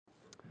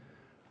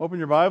Open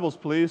your Bibles,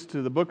 please,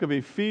 to the book of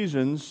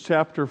Ephesians,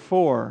 chapter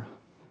 4.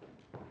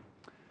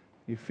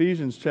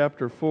 Ephesians,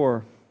 chapter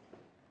 4.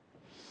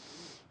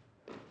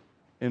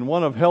 In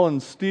one of Helen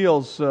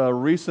Steele's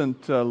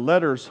recent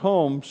letters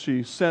home,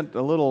 she sent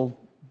a little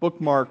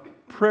bookmark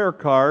prayer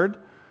card.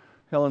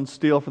 Helen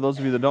Steele, for those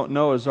of you that don't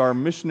know, is our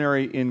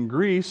missionary in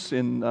Greece,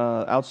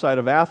 outside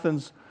of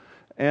Athens,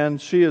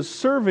 and she is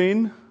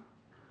serving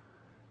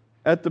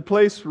at the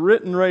place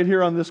written right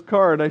here on this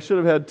card. I should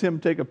have had Tim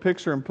take a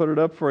picture and put it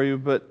up for you,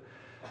 but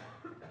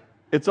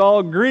it's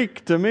all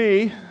Greek to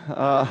me.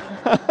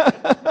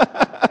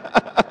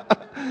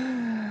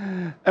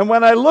 And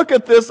when I look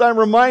at this, I'm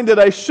reminded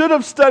I should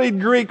have studied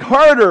Greek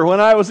harder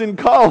when I was in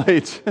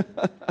college.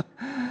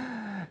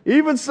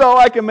 Even so,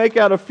 I can make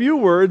out a few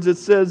words. It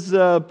says,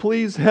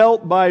 please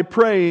help by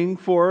praying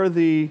for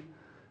the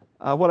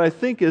what I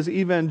think is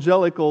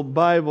Evangelical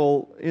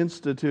Bible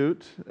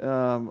Institute.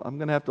 I'm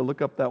going to have to look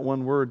up that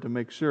one word to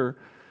make sure.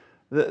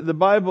 The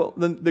Bible,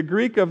 the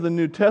Greek of the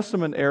New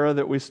Testament era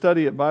that we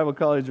study at Bible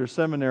college or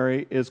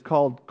seminary is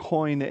called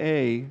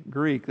Koine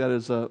Greek. That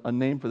is a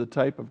name for the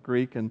type of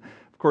Greek. And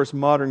of course,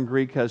 modern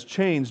Greek has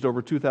changed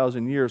over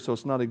 2,000 years, so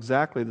it's not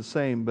exactly the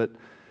same. But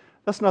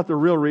that's not the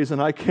real reason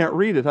I can't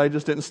read it. I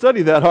just didn't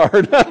study that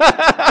hard.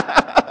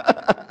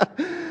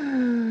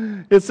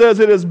 It says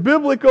it is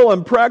biblical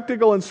and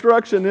practical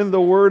instruction in the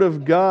Word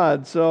of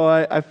God. So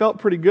I felt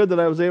pretty good that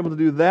I was able to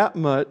do that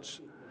much.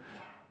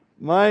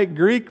 My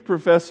Greek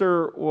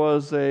professor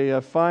was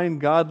a fine,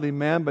 godly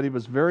man, but he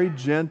was very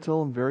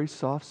gentle and very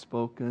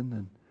soft-spoken.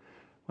 And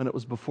when it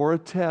was before a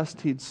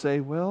test, he'd say,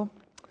 well,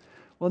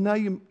 now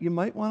you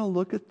might want to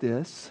look at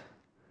this,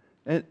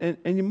 and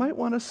you might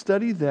want to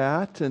study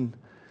that. And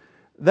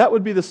that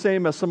would be the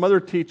same as some other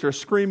teacher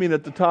screaming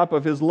at the top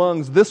of his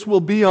lungs, this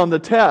will be on the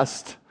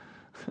test.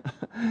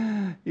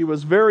 He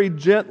was very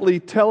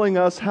gently telling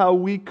us how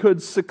we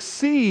could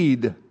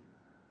succeed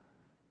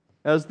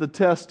as the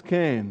test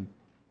came.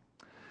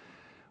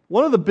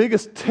 One of the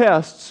biggest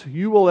tests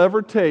you will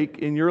ever take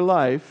in your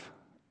life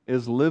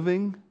is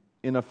living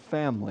in a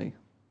family.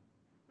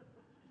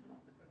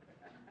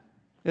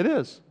 It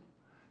is.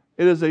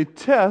 It is a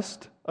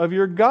test of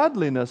your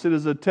godliness. It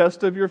is a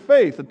test of your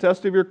faith, a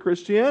test of your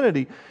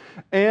Christianity.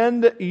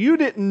 And you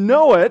didn't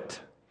know it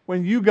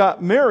when you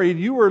got married.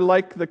 You were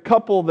like the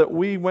couple that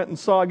we went and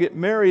saw get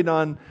married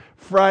on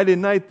Friday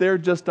night. They're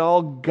just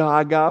all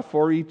gaga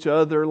for each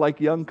other like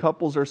young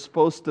couples are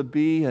supposed to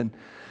be. And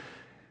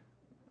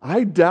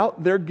I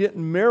doubt they're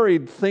getting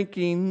married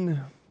thinking,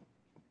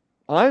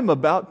 I'm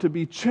about to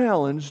be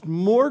challenged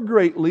more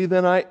greatly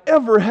than I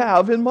ever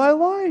have in my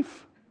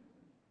life.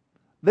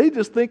 They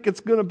just think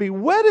it's going to be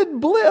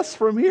wedded bliss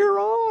from here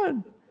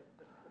on.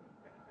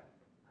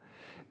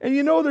 And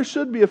you know there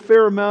should be a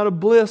fair amount of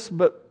bliss,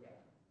 but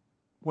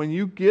when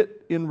you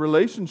get in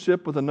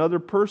relationship with another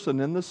person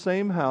in the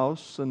same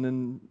house and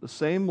in the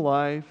same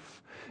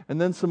life,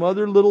 and then some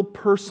other little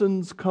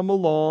persons come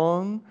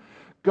along,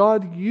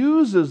 God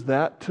uses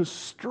that to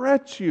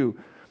stretch you.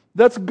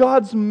 That's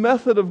God's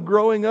method of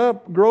growing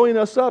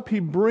us up. He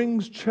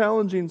brings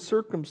challenging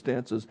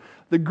circumstances.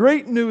 The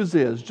great news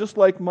is, just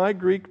like my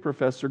Greek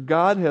professor,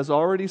 God has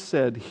already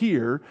said,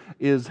 here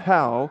is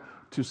how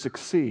to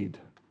succeed.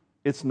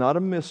 It's not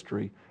a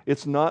mystery.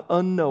 It's not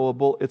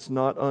unknowable. It's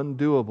not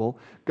undoable.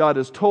 God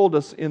has told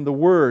us in the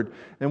Word.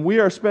 And we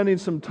are spending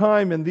some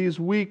time in these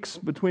weeks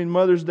between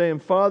Mother's Day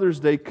and Father's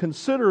Day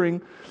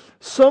considering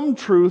some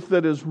truth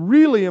that is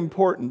really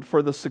important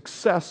for the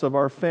success of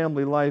our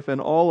family life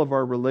and all of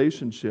our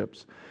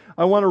relationships.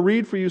 I want to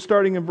read for you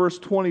starting in verse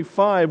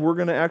 25. We're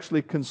going to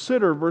actually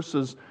consider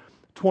verses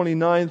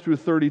 29 through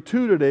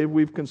 32 today.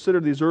 We've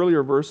considered these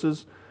earlier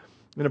verses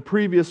in a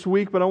previous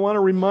week, but I want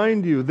to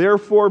remind you,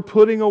 therefore,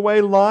 putting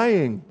away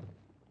lying,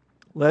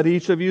 let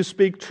each of you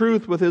speak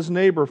truth with his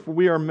neighbor, for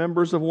we are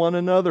members of one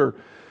another.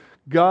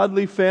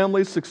 Godly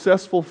families,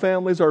 successful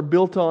families are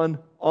built on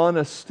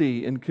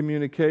honesty in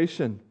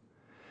communication.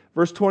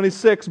 Verse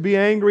 26, be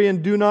angry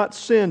and do not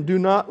sin. Do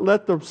not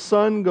let the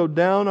sun go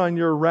down on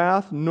your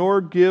wrath, nor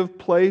give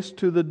place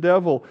to the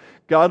devil.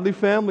 Godly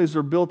families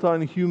are built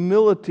on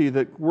humility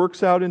that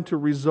works out into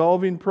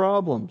resolving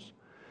problems.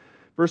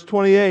 Verse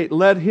 28,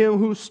 let him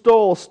who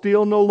stole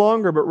steal no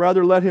longer, but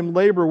rather let him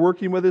labor,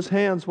 working with his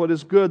hands what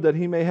is good, that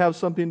he may have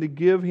something to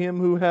give him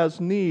who has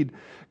need.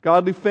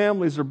 Godly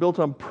families are built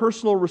on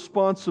personal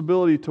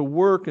responsibility to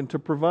work and to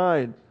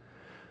provide.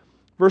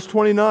 Verse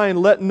 29,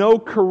 let no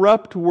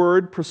corrupt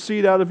word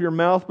proceed out of your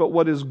mouth, but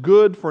what is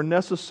good for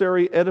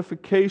necessary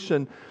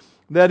edification,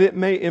 that it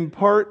may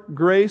impart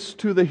grace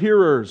to the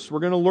hearers.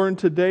 We're going to learn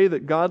today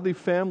that godly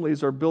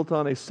families are built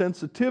on a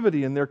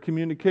sensitivity in their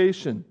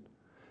communication.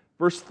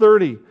 Verse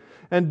 30,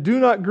 and do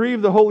not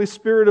grieve the Holy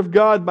Spirit of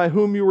God, by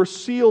whom you were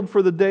sealed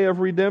for the day of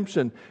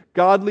redemption.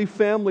 Godly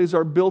families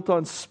are built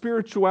on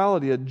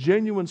spirituality, a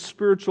genuine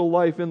spiritual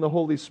life in the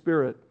Holy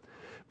Spirit.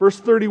 Verse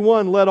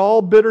 31, let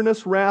all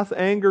bitterness, wrath,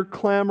 anger,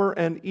 clamor,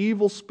 and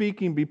evil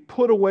speaking be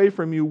put away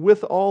from you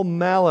with all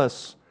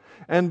malice.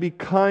 And be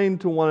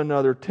kind to one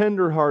another,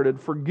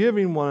 tender-hearted,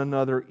 forgiving one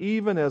another,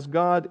 even as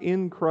God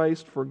in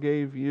Christ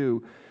forgave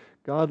you.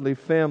 Godly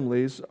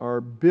families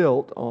are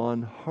built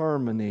on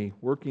harmony,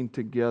 working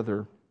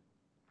together.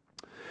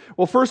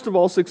 Well, first of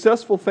all,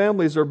 successful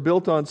families are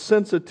built on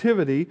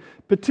sensitivity,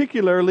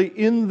 particularly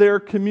in their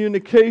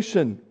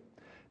communication.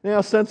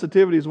 Now,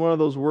 sensitivity is one of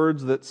those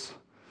words that's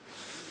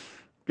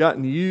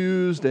gotten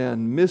used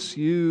and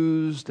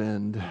misused,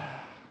 and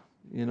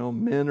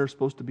men are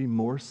supposed to be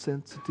more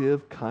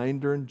sensitive,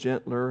 kinder, and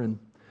gentler, and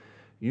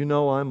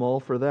I'm all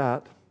for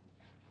that.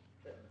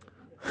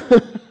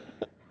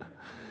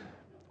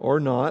 Or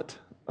not.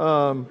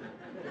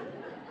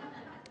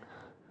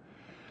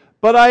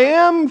 But I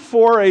am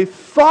for a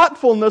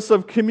thoughtfulness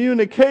of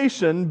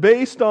communication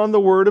based on the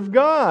Word of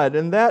God,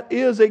 and that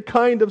is a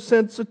kind of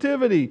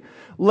sensitivity.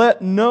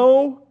 Let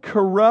no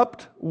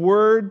corrupt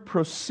word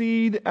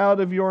proceed out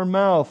of your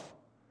mouth,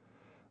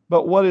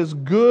 but what is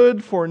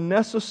good for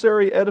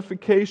necessary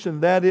edification,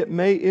 that it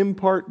may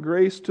impart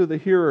grace to the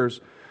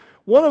hearers.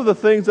 One of the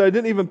things I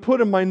didn't even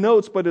put in my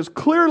notes, but is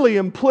clearly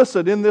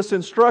implicit in this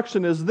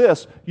instruction, is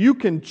this: you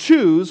can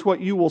choose what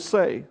you will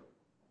say.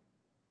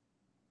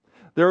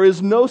 There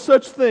is no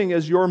such thing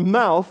as your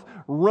mouth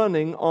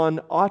running on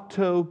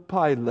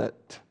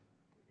autopilot.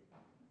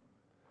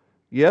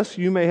 Yes,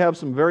 you may have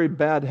some very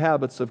bad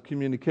habits of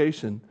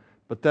communication,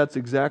 but that's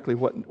exactly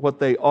what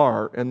they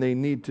are, and they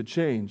need to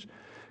change.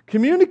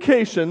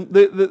 Communication,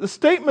 the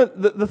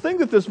statement, the thing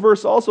that this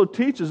verse also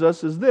teaches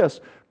us is this: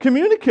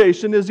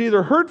 communication is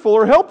either hurtful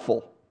or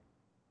helpful.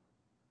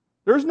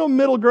 There's no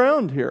middle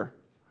ground here.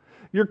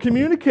 Your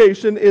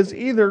communication is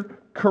either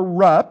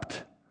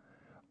corrupt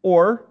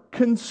or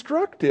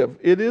constructive.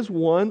 It is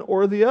one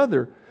or the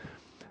other.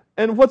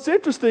 And what's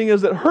interesting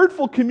is that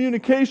hurtful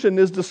communication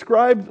is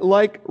described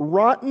like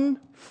rotten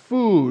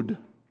food.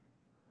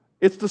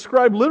 It's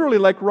described literally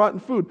like rotten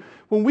food.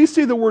 When we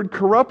see the word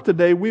corrupt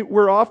today,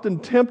 we're often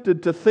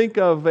tempted to think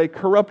of a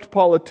corrupt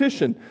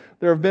politician.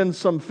 There have been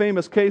some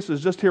famous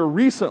cases just here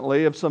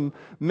recently of some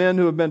men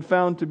who have been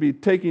found to be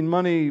taking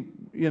money,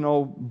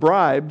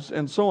 bribes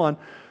and so on.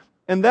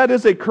 And that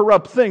is a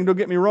corrupt thing, don't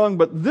get me wrong,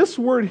 but this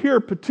word here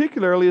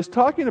particularly is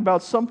talking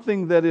about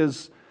something that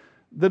is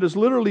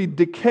literally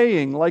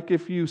decaying. Like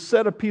if you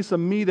set a piece of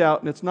meat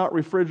out and it's not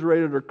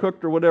refrigerated or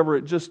cooked or whatever,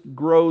 it just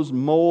grows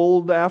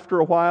mold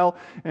after a while,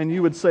 and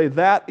you would say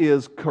that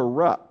is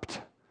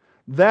corrupt.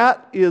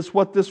 That is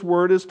what this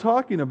word is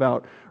talking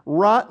about.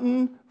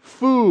 Rotten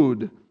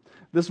food.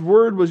 This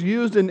word was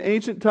used in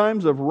ancient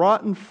times of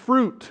rotten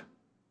fruit,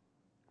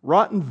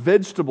 rotten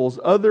vegetables,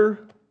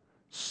 other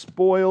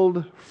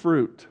spoiled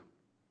fruit.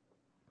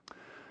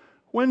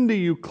 When do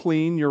you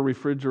clean your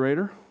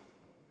refrigerator?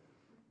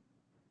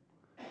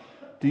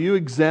 Do you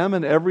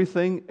examine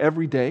everything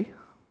every day?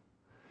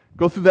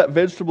 Go through that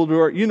vegetable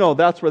drawer.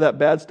 That's where that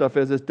bad stuff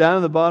is. It's down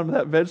in the bottom of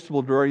that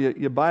vegetable drawer.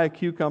 You buy a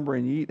cucumber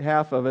and you eat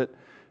half of it,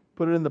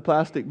 put it in the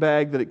plastic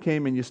bag that it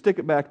came in, you stick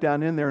it back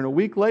down in there, and a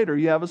week later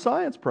you have a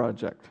science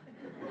project.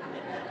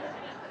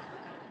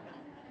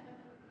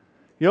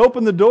 You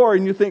open the door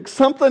and you think,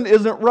 something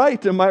isn't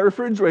right in my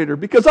refrigerator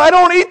because I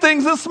don't eat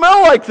things that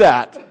smell like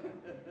that.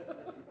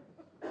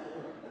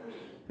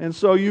 And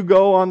so you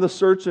go on the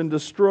search and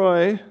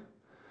destroy,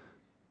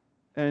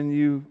 and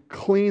you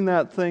clean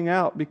that thing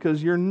out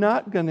because you're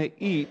not going to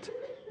eat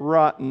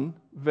rotten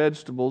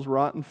vegetables,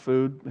 rotten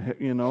food,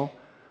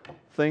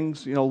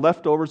 things,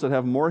 leftovers that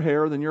have more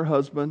hair than your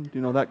husband,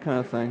 that kind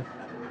of thing.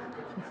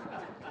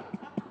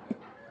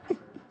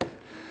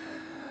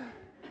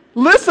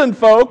 Listen,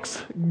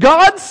 folks,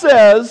 God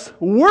says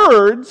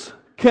words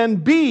can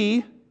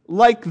be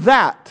like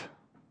that.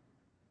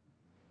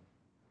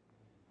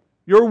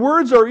 Your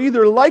words are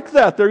either like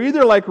that. They're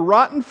either like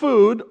rotten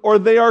food or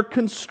they are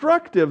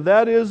constructive.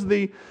 That is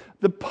the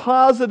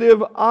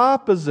positive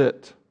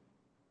opposite.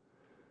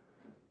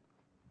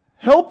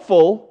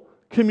 Helpful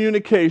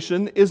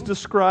communication is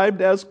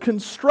described as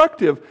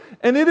constructive.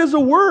 And it is a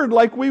word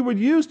like we would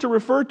use to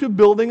refer to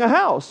building a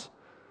house.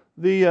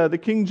 The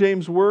King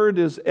James word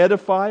is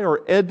edify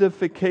or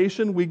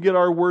edification. We get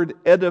our word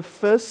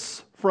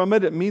edifice from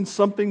it. It means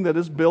something that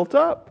is built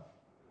up.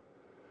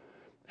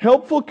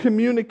 Helpful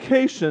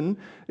communication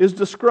is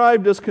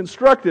described as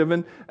constructive.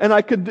 And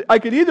I could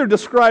either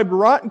describe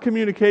rotten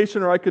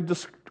communication or I could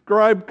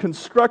describe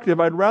constructive.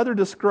 I'd rather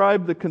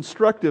describe the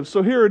constructive.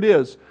 So here it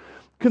is.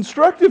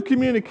 Constructive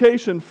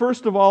communication,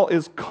 first of all,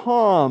 is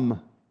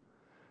calm.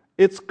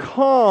 It's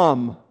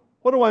calm.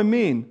 What do I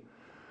mean?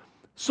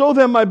 So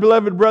then, my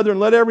beloved brethren,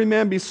 let every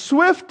man be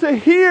swift to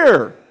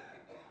hear,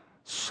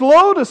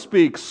 slow to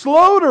speak,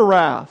 slow to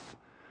wrath.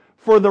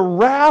 For the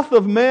wrath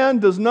of man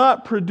does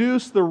not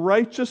produce the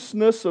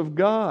righteousness of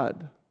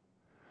God.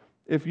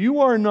 If you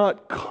are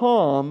not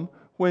calm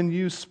when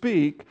you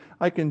speak,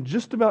 I can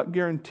just about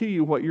guarantee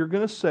you what you're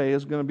going to say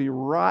is going to be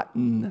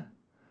rotten,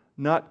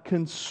 not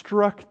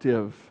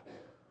constructive.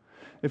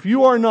 If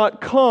you are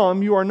not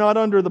calm, you are not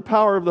under the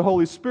power of the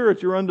Holy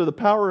Spirit. You're under the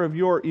power of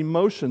your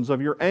emotions,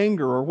 of your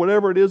anger, or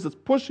whatever it is that's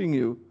pushing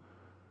you.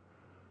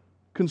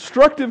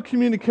 Constructive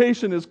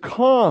communication is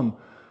calm.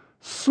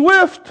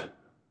 Swift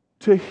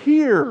to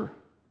hear.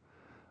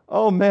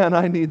 Oh man,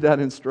 I need that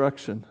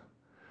instruction.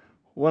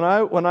 When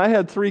I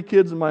had 3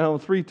 kids in my home,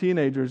 3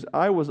 teenagers,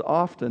 I was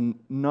often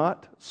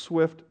not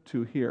swift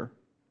to hear.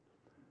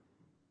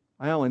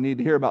 I only need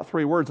to hear about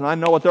 3 words, and I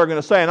know what they're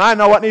going to say, and I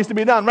know what needs to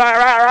be done. Rah,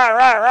 rah, rah,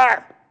 rah,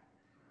 rah.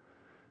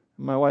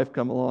 My wife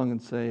come along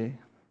and say,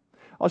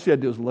 all she had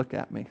to do was look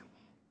at me.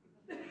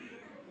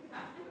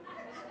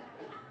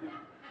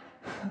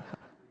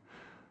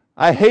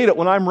 I hate it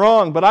when I'm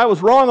wrong, but I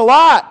was wrong a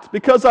lot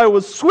because I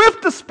was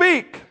swift to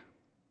speak.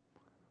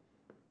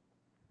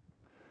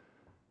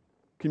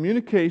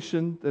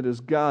 Communication that is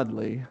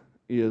godly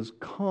is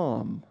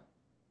calm.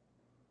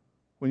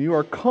 When you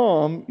are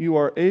calm, you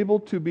are able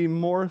to be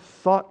more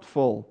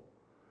thoughtful.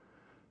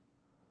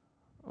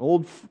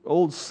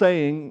 Old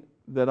saying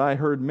that I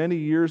heard many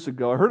years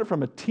ago. I heard it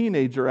from a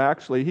teenager,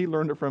 actually. He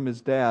learned it from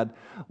his dad.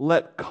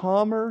 Let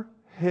calmer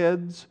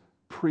heads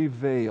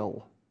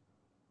prevail.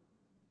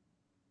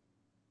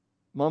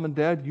 Mom and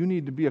Dad, you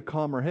need to be a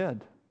calmer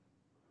head.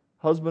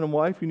 Husband and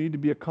wife, you need to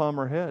be a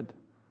calmer head.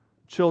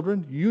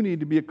 Children, you need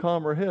to be a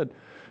calmer head.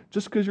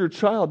 Just because you're a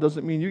child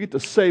doesn't mean you get to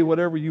say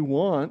whatever you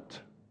want.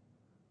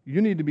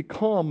 You need to be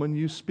calm when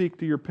you speak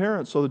to your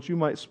parents so that you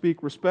might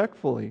speak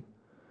respectfully.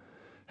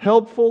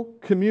 Helpful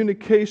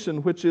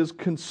communication, which is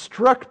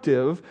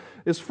constructive,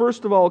 is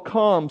first of all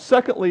calm.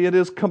 Secondly, it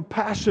is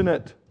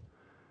compassionate.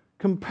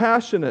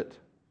 Compassionate.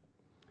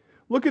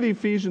 Look at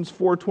Ephesians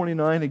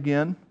 4:29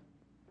 again.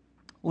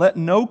 Let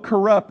no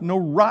corrupt, no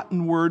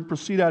rotten word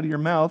proceed out of your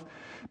mouth,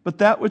 but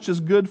that which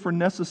is good for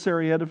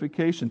necessary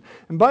edification.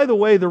 And by the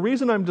way, the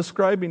reason I'm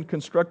describing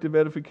constructive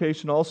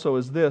edification also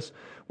is this.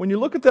 When you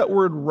look at that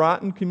word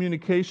rotten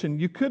communication,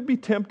 you could be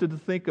tempted to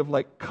think of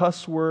like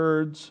cuss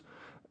words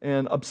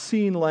and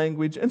obscene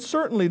language. And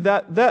certainly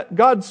that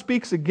God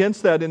speaks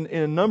against that in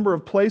a number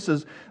of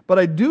places. But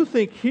I do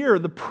think here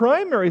the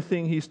primary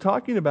thing He's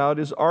talking about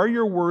is, are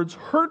your words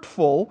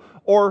hurtful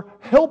or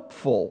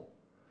helpful?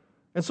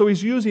 And so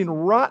He's using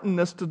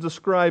rottenness to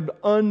describe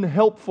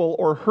unhelpful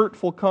or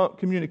hurtful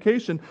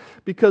communication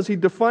because He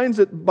defines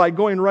it by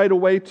going right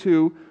away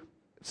to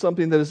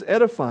something that is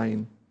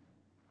edifying.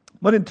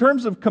 But in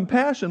terms of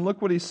compassion,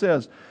 look what He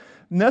says.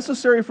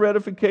 Necessary for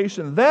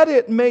edification, that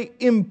it may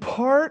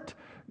impart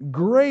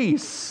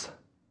grace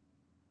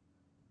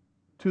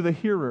to the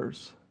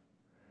hearers.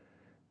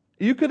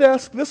 You could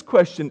ask this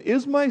question,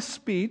 is my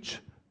speech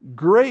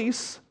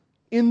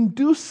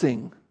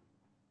grace-inducing?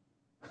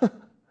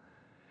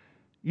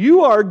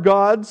 You are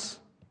God's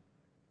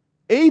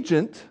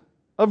agent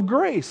of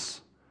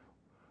grace.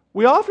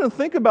 We often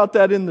think about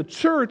that in the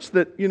church,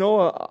 that,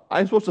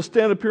 I'm supposed to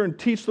stand up here and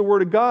teach the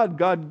Word of God.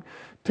 God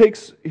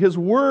takes His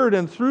Word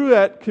and through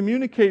that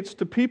communicates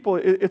to people.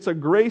 It's a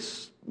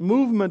grace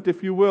movement,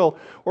 if you will.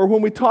 Or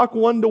when we talk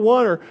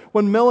one-to-one, or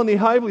when Melanie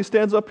Hively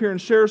stands up here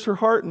and shares her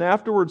heart, and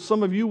afterwards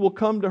some of you will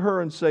come to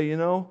her and say,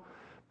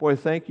 boy,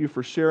 thank you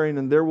for sharing,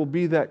 and there will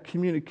be that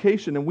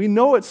communication. And we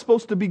know it's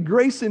supposed to be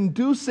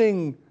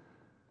grace-inducing.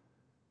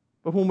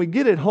 But when we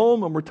get at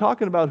home and we're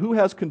talking about who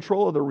has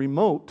control of the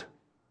remote,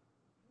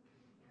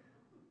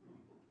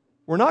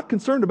 we're not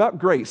concerned about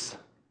grace.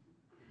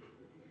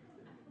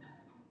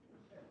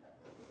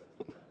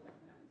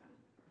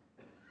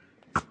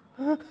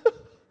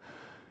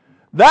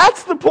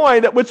 That's the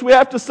point at which we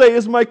have to say,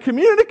 is my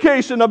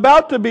communication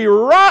about to be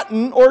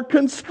rotten or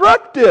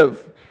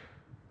constructive?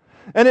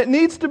 And it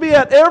needs to be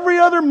at every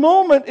other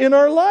moment in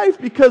our life,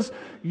 because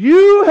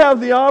you have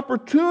the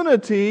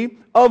opportunity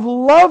of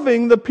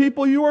loving the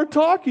people you are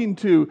talking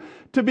to.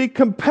 To be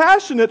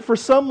compassionate for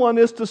someone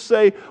is to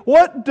say,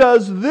 what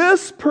does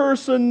this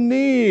person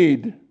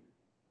need?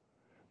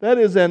 That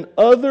is an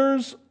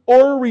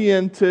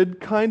others-oriented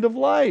kind of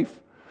life.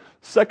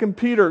 2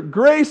 Peter,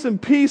 grace and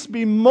peace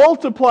be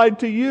multiplied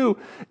to you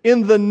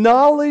in the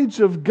knowledge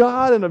of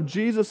God and of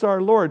Jesus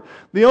our Lord.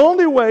 The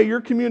only way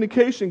your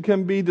communication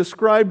can be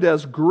described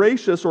as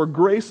gracious or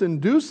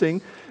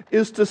grace-inducing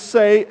is to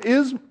say,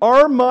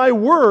 are my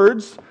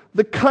words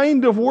the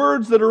kind of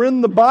words that are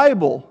in the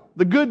Bible?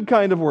 The good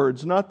kind of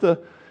words, not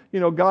the,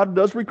 God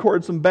does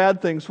record some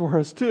bad things for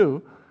us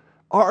too.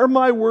 Are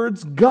my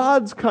words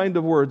God's kind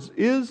of words?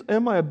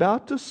 Am I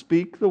about to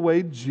speak the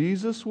way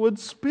Jesus would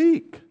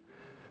speak?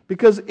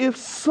 Because if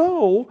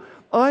so,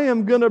 I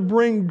am going to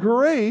bring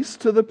grace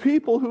to the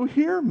people who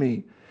hear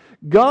me.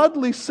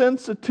 Godly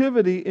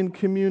sensitivity in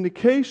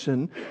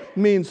communication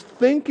means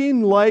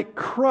thinking like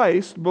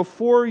Christ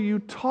before you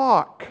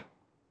talk,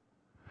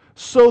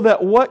 so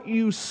that what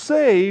you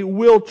say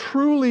will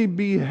truly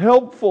be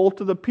helpful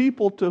to the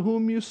people to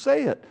whom you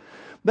say it.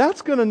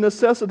 That's going to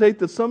necessitate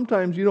that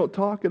sometimes you don't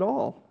talk at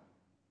all,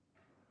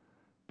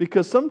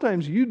 because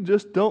sometimes you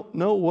just don't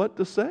know what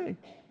to say.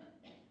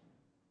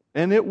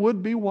 And it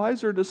would be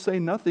wiser to say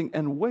nothing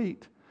and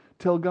wait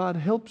till God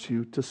helps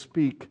you to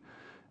speak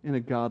in a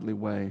godly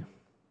way.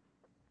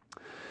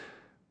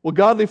 Well,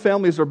 godly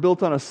families are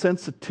built on a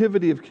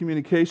sensitivity of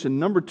communication.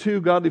 Number 2,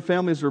 godly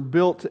families are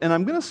built, and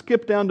I'm going to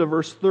skip down to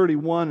verse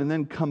 31 and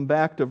then come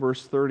back to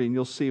verse 30, and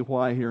you'll see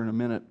why here in a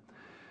minute.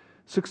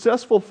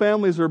 Successful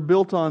families are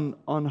built on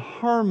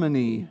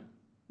harmony.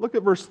 Look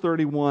at verse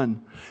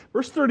 31.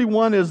 Verse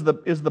 31 is the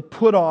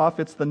put off,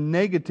 it's the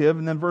negative,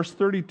 and then verse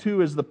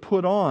 32 is the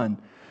put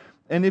on.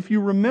 And if you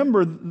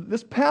remember,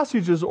 this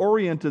passage is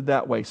oriented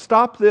that way.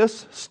 Stop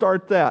this,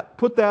 start that.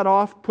 Put that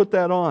off, put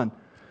that on.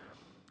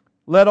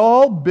 Let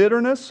all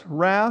bitterness,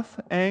 wrath,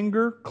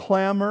 anger,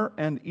 clamor,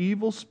 and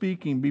evil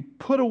speaking be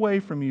put away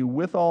from you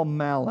with all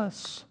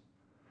malice.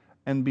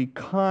 And be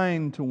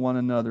kind to one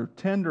another,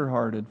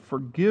 tender-hearted,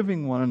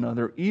 forgiving one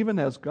another, even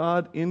as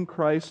God in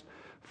Christ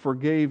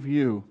forgave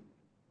you.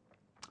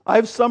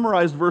 I've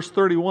summarized verse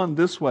 31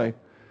 this way.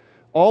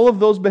 All of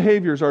those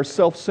behaviors are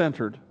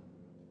self-centered.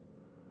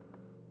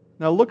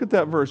 Now look at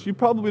that verse. You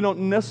probably don't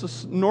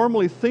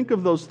normally think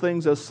of those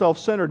things as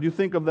self-centered. You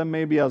think of them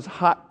maybe as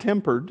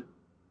hot-tempered.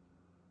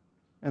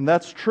 And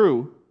that's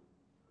true.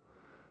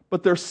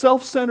 But they're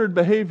self-centered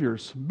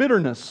behaviors.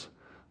 Bitterness.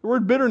 The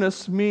word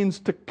bitterness means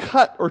to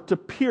cut or to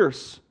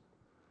pierce.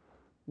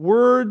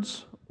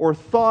 Words or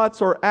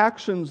thoughts or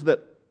actions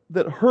that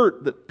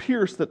hurt, that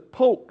pierce, that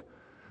poke.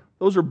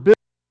 Those are bitter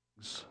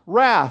things.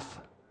 Wrath.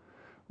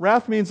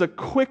 Wrath means a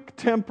quick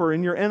temper.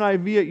 In your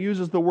NIV it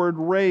uses the word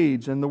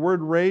rage. And the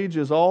word rage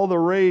is all the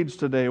rage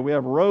today. We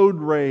have road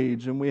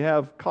rage and we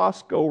have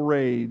Costco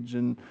rage.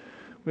 And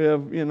we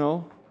have,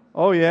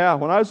 oh yeah,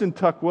 when I was in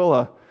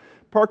Tukwila,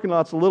 parking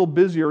lot's a little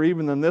busier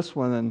even than this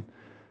one. And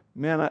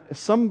man,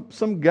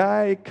 some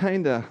guy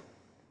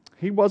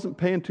he wasn't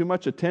paying too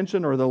much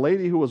attention, or the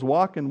lady who was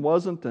walking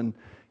wasn't, and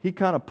he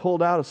kind of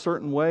pulled out a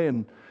certain way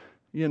and,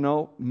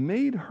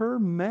 made her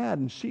mad.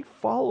 And she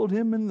followed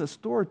him in the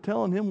store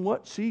telling him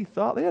what she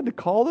thought. They had to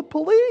call the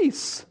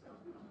police.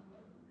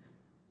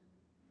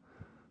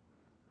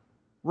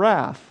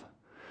 Wrath.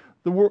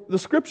 The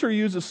Scripture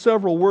uses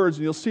several words,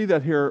 and you'll see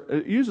that here.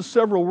 It uses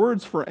several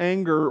words for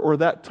anger or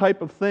that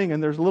type of thing,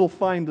 and there's little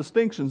fine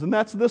distinctions, and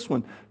that's this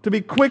one. To be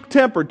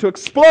quick-tempered, to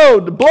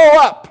explode, to blow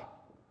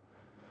up.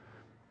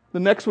 The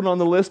next one on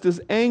the list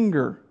is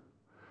anger.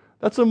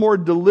 That's a more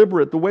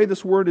deliberate, the way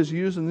this word is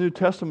used in the New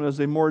Testament is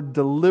a more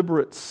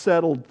deliberate,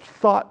 settled,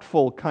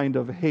 thoughtful kind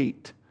of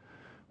hate,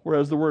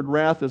 whereas the word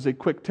wrath is a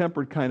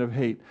quick-tempered kind of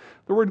hate.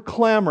 The word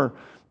clamor.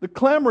 The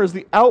clamor is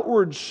the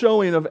outward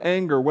showing of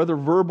anger, whether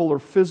verbal or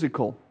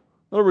physical.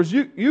 In other words,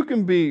 you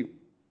can be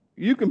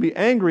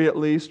angry at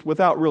least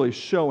without really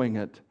showing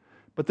it.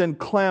 But then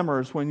clamor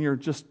is when you're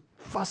just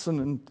fussing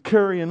and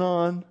carrying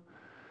on.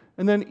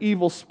 And then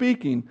evil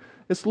speaking.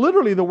 It's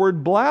literally the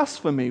word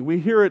blasphemy. We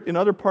hear it in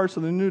other parts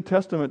of the New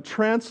Testament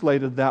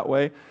translated that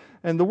way.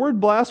 And the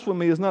word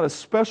blasphemy is not a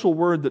special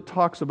word that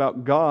talks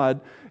about God.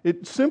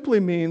 It simply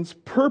means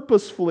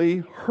purposefully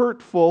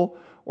hurtful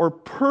or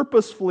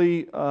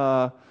purposefully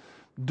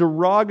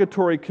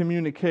derogatory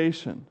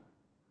communication.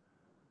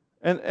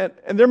 And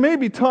there may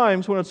be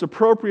times when it's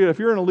appropriate, if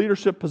you're in a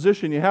leadership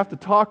position, you have to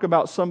talk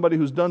about somebody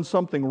who's done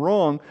something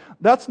wrong.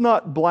 That's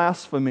not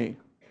blasphemy.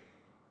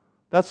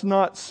 That's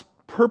not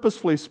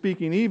purposefully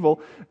speaking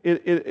evil.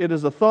 It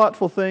is a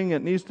thoughtful thing.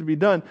 It needs to be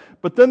done.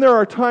 But then there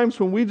are times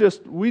when we're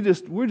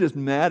just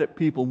mad at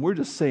people and we're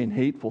just saying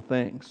hateful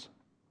things.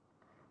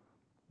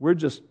 We're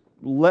just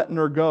letting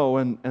her go,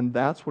 and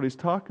that's what he's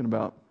talking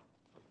about.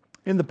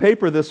 In the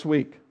paper this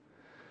week,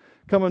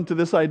 coming to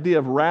this idea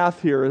of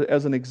wrath here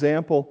as an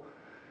example,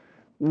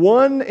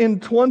 1 in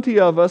 20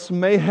 of us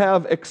may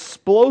have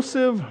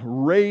explosive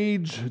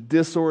rage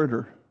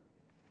disorder.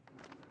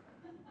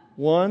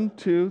 1,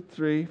 2,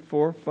 3,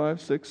 4,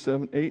 5, 6,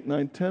 7, 8,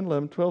 9, 10,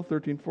 11, 12,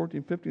 13,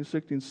 14, 15,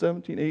 16,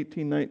 17,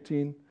 18,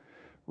 19.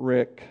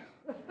 Rick.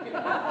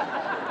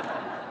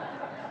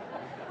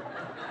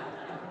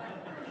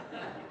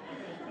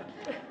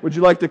 Would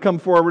you like to come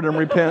forward and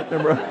repent?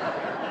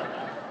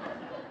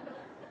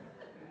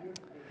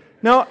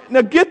 Now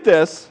get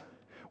this.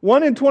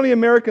 1 in 20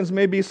 Americans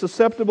may be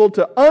susceptible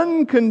to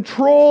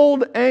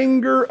uncontrolled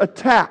anger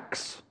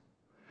attacks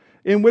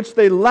in which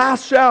they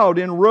lash out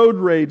in road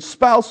rage,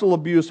 spousal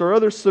abuse, or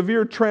other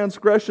severe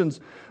transgressions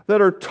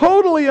that are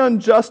totally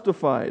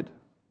unjustified.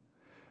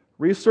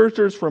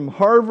 Researchers from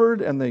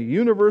Harvard and the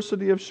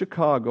University of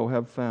Chicago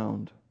have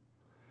found.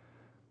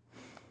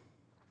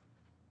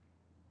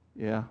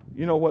 Yeah,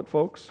 you know what,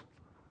 folks?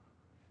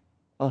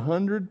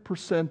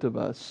 100% of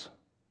us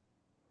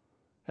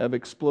have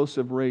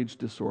explosive rage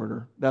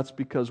disorder. That's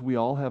because we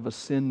all have a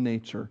sin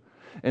nature.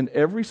 And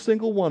every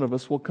single one of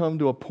us will come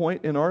to a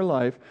point in our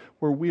life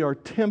where we are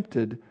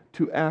tempted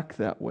to act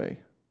that way.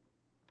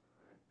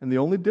 And the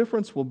only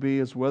difference will be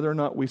is whether or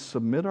not we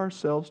submit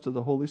ourselves to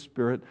the Holy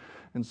Spirit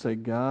and say,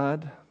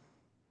 God,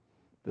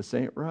 this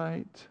ain't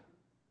right.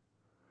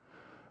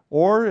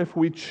 Or if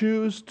we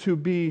choose to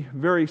be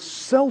very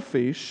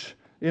selfish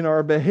in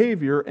our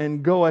behavior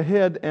and go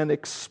ahead and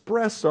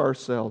express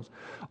ourselves.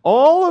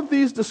 All of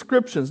these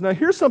descriptions, now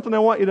here's something I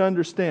want you to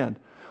understand.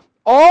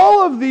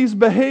 All of these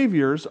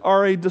behaviors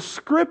are a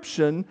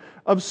description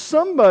of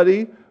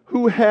somebody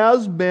who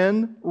has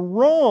been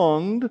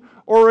wronged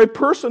or a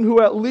person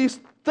who at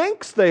least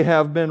thinks they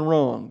have been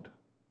wronged.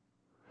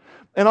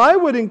 And I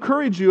would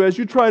encourage you, as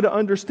you try to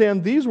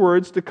understand these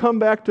words, to come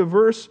back to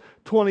verse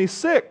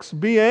 26.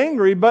 Be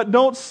angry, but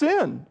don't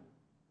sin.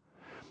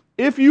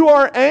 If you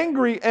are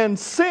angry and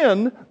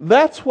sin,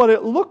 that's what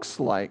it looks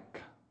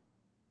like.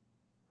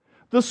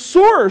 The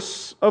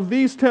source of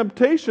these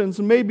temptations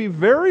may be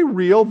very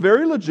real,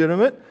 very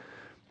legitimate,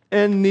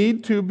 and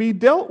need to be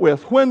dealt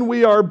with. When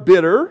we are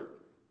bitter,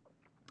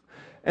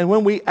 and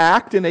when we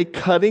act in a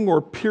cutting or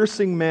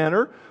piercing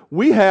manner,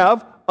 we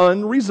have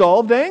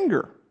unresolved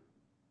anger.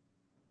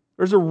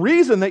 There's a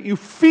reason that you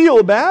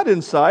feel bad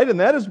inside, and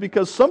that is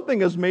because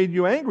something has made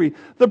you angry.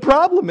 The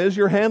problem is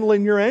you're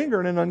handling your anger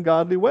in an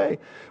ungodly way.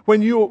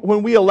 When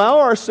we allow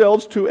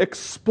ourselves to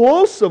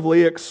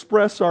explosively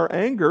express our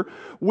anger,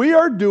 we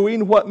are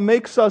doing what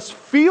makes us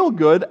feel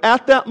good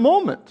at that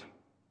moment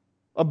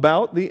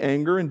about the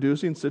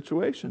anger-inducing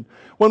situation.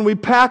 When we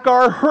pack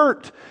our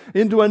hurt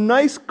into a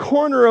nice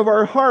corner of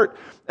our heart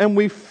and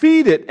we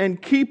feed it and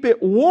keep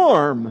it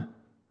warm,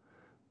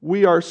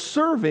 we are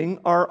serving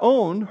our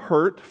own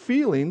hurt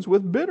feelings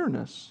with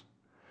bitterness.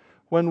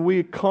 When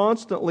we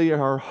constantly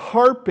are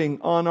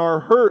harping on our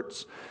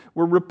hurts,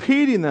 we're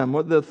repeating them,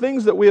 the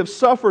things that we have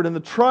suffered and the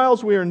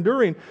trials we are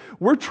enduring,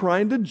 we're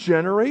trying to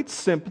generate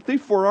sympathy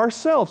for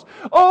ourselves.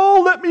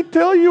 Oh, let me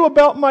tell you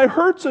about my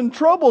hurts and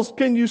troubles.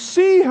 Can you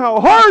see how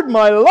hard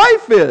my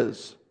life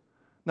is?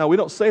 Now, we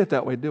don't say it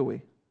that way, do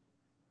we?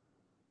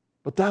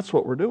 But that's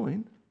what we're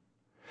doing.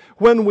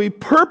 When we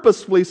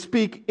purposefully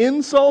speak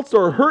insults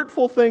or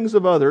hurtful things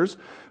of others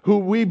who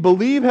we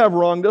believe have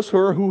wronged us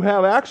or who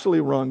have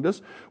actually wronged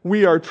us,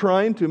 we are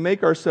trying to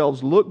make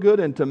ourselves look good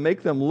and to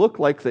make them look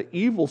like the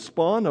evil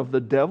spawn of the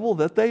devil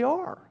that they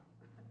are.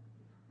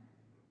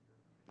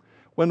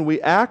 When we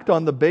act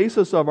on the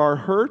basis of our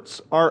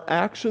hurts, our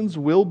actions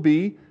will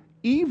be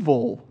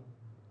evil.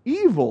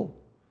 Evil.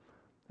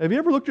 Have you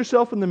ever looked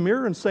yourself in the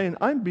mirror and saying,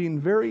 I'm being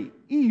very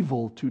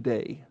evil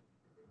today?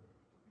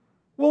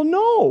 Well,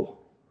 no.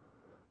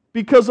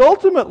 Because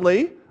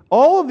ultimately,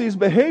 all of these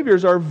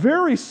behaviors are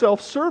very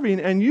self-serving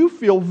and you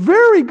feel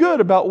very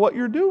good about what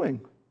you're doing.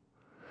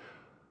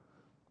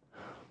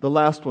 The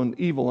last one,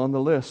 evil on the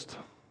list.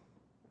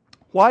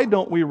 Why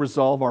don't we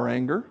resolve our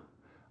anger?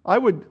 I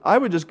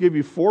would just give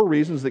you 4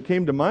 reasons that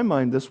came to my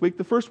mind this week.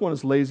 The first one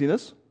is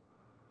laziness.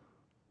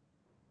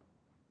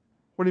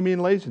 What do you mean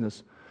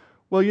laziness?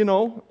 Well, you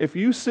know, if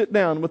you sit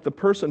down with the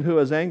person who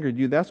has angered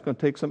you, that's going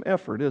to take some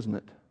effort, isn't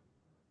it?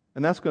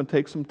 And that's going to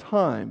take some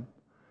time.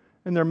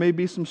 And there may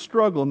be some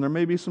struggle, and there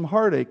may be some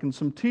heartache and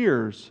some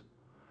tears.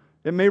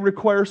 It may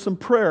require some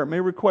prayer. It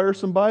may require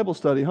some Bible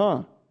study,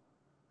 huh?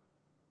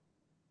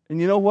 And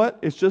you know what?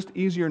 It's just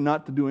easier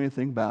not to do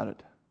anything about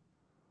it.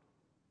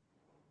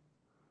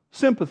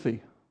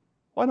 Sympathy.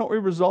 Why don't we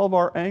resolve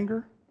our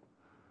anger?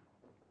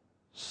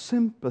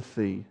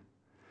 Sympathy.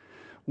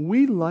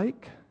 We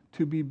like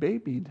to be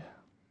babied.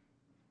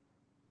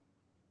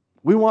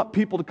 We want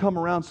people to come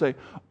around and say,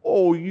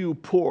 oh, you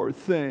poor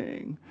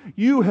thing.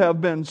 You have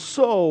been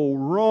so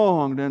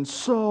wronged and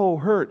so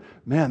hurt.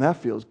 Man, that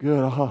feels good.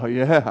 Oh,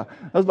 yeah.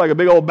 That's like a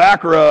big old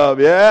back rub.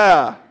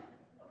 Yeah.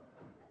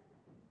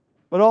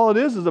 But all it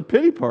is a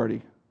pity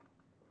party.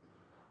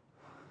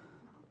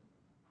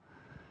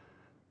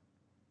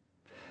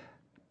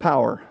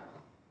 Power.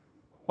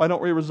 Why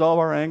don't we resolve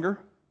our anger?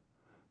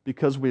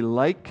 Because we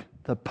like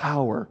the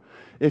power.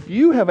 If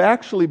you have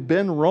actually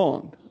been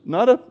wronged,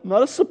 not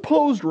a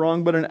supposed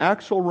wrong, but an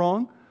actual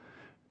wrong,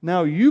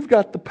 now you've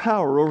got the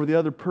power over the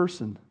other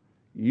person.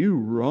 You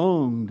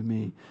wronged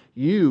me,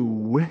 you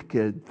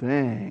wicked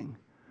thing.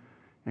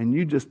 And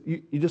you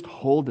just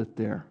hold it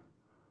there.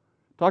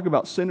 Talk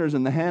about sinners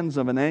in the hands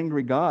of an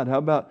angry God. How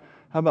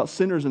about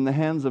sinners in the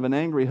hands of an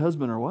angry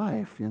husband or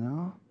wife, you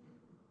know?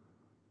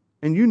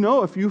 And you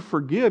know if you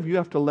forgive, you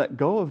have to let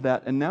go of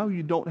that, and now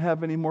you don't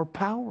have any more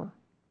power.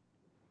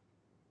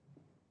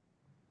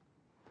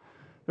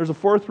 There's a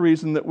 4th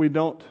reason that we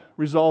don't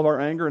resolve our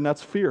anger, and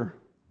that's fear.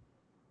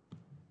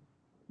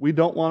 We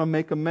don't want to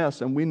make a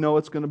mess, and we know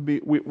it's going to be,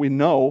 we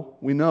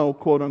know,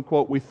 quote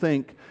unquote, we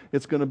think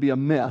it's going to be a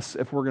mess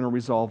if we're going to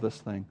resolve this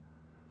thing.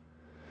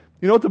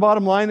 You know what the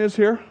bottom line is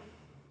here?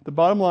 The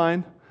bottom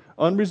line,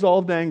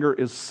 unresolved anger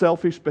is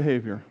selfish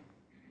behavior.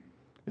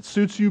 It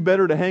suits you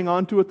better to hang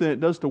on to it than it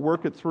does to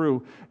work it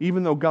through,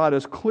 even though God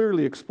has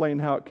clearly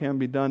explained how it can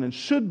be done and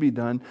should be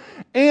done.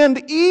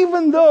 And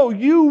even though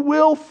you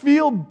will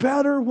feel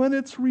better when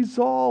it's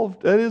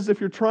resolved, that is, if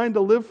you're trying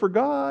to live for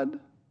God.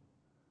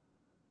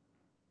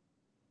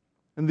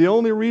 And the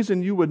only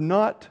reason you would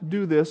not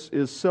do this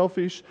is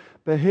selfish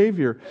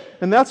behavior.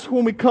 And that's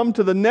when we come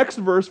to the next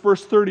verse,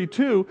 verse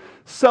 32.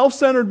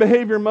 Self-centered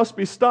behavior must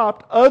be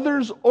stopped.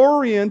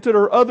 Others-oriented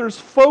or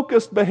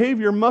others-focused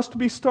behavior must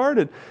be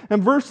started.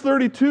 And verse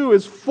 32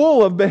 is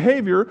full of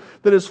behavior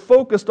that is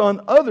focused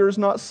on others,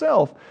 not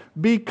self.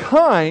 Be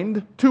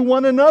kind to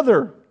one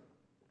another.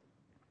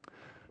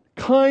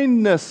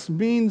 Kindness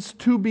means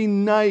to be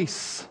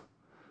nice.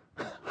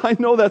 I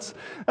know that's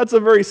a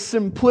very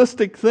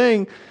simplistic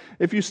thing.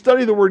 If you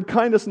study the word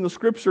kindness in the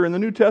Scripture, in the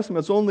New Testament,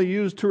 it's only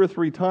used 2 or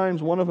 3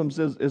 times. One of them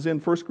is in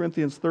 1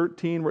 Corinthians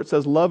 13, where it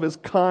says, love is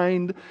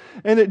kind.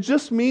 And it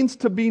just means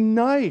to be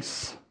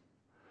nice.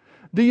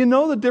 Do you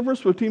know the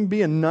difference between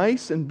being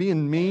nice and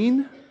being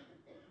mean?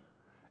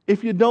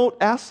 If you don't,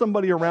 ask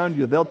somebody around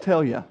you. They'll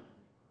tell you.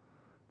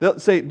 They'll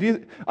say,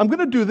 I'm going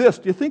to do this.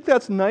 Do you think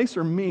that's nice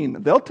or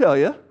mean? They'll tell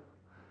you.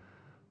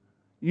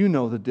 You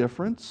know the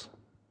difference.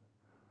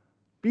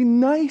 Be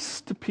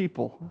nice to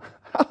people.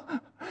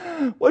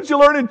 What'd you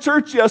learn in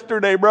church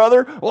yesterday,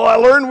 brother? Well, I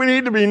learned we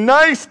need to be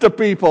nice to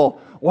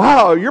people.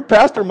 Wow, your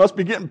pastor must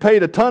be getting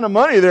paid a ton of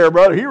money there,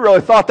 brother. He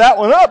really thought that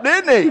one up,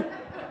 didn't he?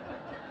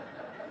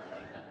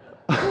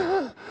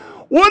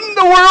 Wouldn't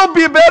the world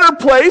be a better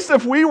place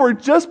if we were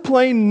just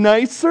plain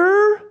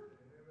nicer?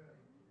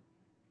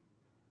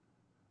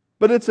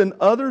 But it's an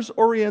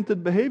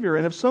others-oriented behavior.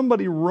 And if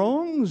somebody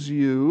wrongs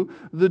you,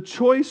 the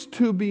choice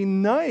to be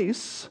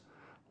nice,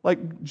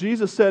 like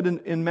Jesus said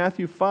in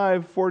Matthew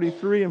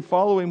 5:43 and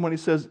following, when he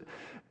says,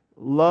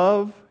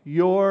 love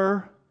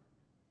your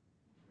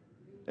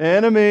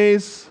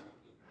enemies,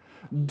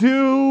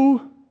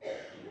 do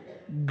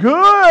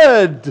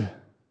good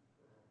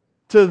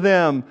to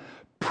them,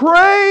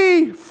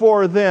 pray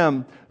for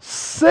them,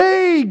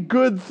 say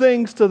good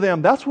things to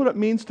them. That's what it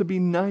means to be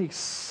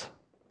nice.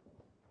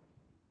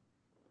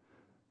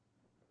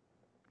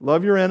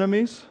 Love your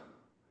enemies,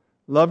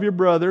 love your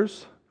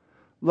brothers,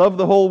 love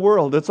the whole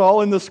world. It's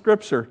all in the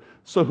Scripture.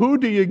 So who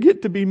do you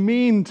get to be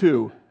mean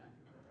to?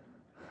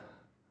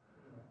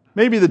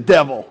 Maybe the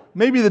devil.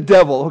 Maybe the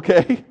devil,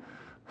 okay?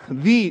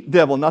 The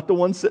devil, not the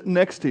one sitting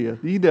next to you.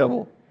 The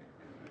devil.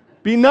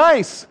 Be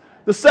nice.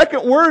 The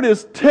second word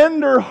is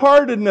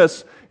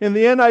tender-heartedness. In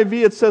the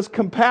NIV it says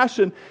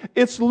compassion.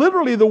 It's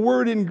literally the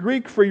word in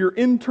Greek for your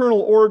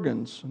internal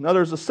organs. Now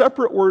there's a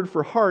separate word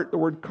for heart, the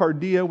word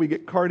cardia. We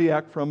get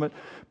cardiac from it.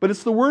 But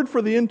it's the word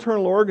for the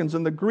internal organs.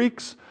 And the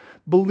Greeks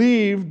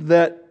believed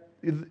that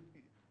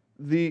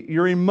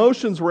your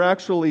emotions were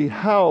actually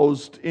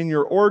housed in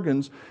your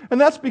organs.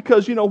 And that's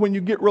because, when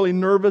you get really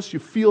nervous, you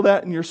feel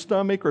that in your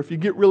stomach, or if you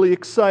get really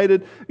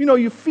excited,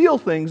 you feel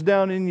things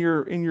down in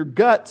your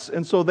guts.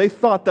 And so they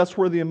thought that's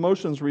where the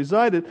emotions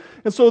resided.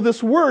 And so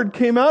this word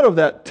came out of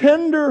that,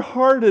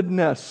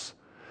 tender-heartedness.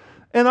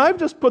 And I've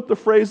just put the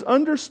phrase,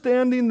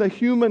 understanding the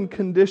human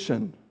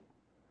condition.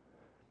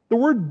 The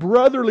word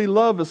brotherly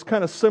love is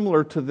kind of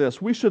similar to this.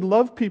 We should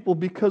love people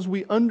because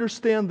we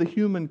understand the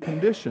human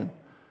condition.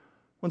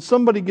 When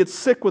somebody gets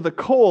sick with a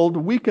cold,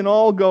 we can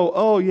all go,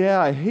 oh yeah,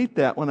 I hate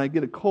that when I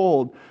get a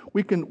cold.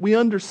 We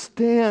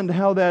understand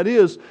how that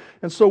is,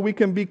 and so we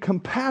can be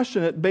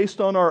compassionate based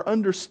on our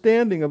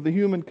understanding of the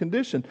human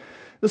condition.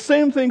 The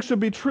same thing should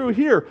be true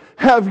here.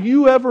 Have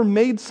you ever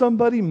made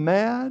somebody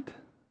mad?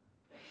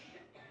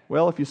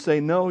 Well, if you say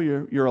no,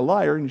 you're a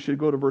liar, and you should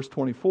go to verse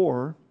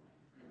 24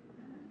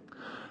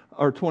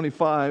 or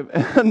 25.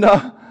 And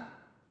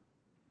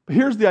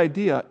here's the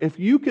idea. If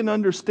you can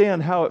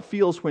understand how it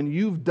feels when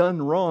you've done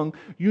wrong,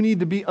 you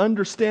need to be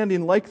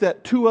understanding like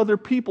that to other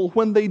people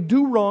when they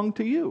do wrong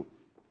to you.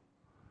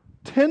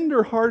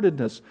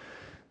 Tender-heartedness.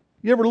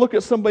 You ever look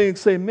at somebody and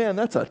say, man,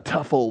 that's a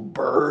tough old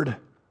bird.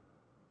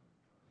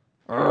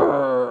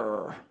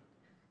 Arrgh.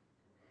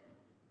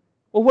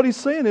 Well, what he's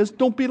saying is,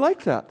 don't be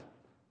like that.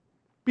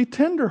 Be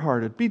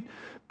tender-hearted.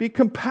 Be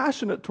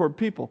compassionate toward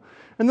people.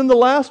 And then the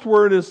last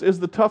word is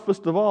the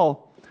toughest of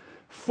all.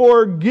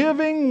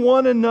 Forgiving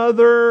one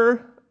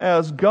another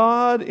as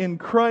God in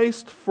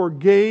Christ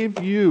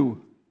forgave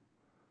you.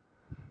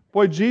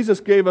 Boy,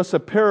 Jesus gave us a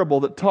parable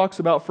that talks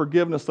about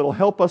forgiveness that will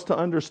help us to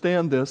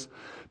understand this.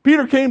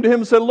 Peter came to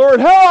him and said, Lord,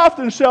 how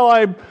often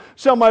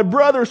shall my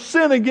brother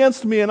sin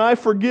against me and I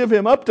forgive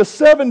him? Up to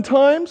 7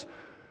 times?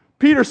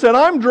 Peter said,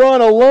 I'm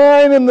drawing a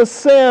line in the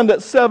sand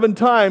at 7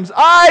 times.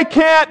 I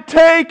can't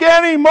take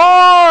any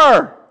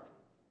more.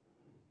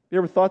 You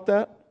ever thought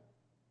that?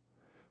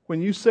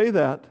 When you say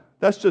that,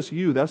 that's just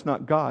you. That's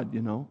not God,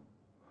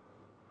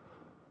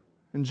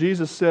 And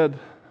Jesus said,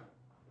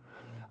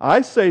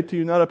 I say to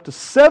you, not up to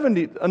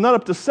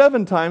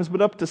 7 times,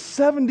 but up to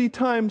 70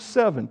 times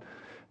 7.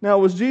 Now,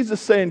 was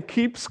Jesus saying,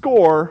 keep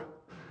score,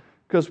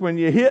 because when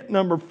you hit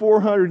number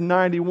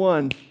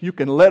 491, you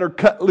can let her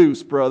cut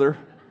loose, brother?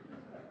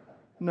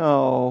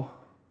 No.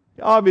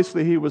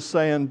 Obviously, he was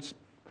saying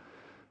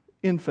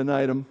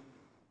infinitum.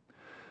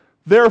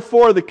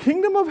 Therefore, the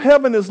kingdom of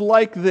heaven is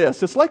like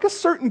this. It's like a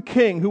certain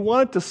king who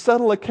wanted to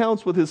settle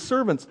accounts with his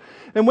servants.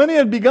 And when he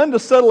had begun to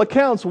settle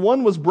accounts,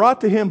 one was brought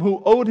to him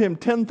who owed him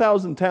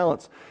 10,000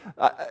 talents.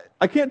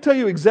 I can't tell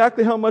you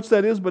exactly how much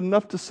that is, but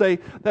enough to say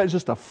that is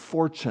just a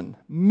fortune,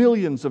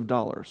 millions of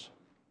dollars.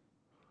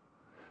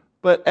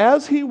 But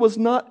as he was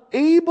not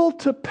able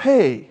to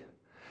pay,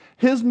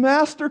 his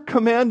master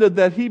commanded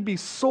that he be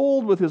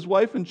sold with his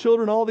wife and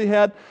children, all they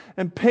had,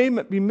 and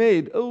payment be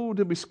made. Oh,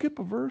 did we skip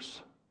a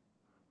verse?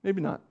 Maybe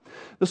not.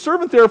 The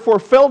servant therefore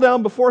fell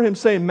down before him,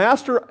 saying,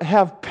 Master,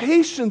 have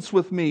patience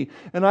with me,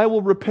 and I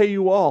will repay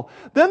you all.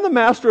 Then the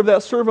master of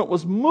that servant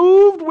was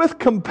moved with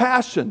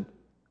compassion.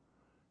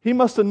 He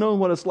must have known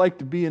what it's like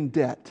to be in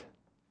debt.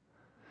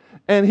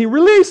 And he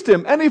released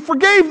him, and he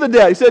forgave the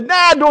debt. He said,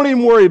 nah, don't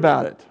even worry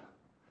about it.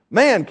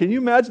 Man, can you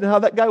imagine how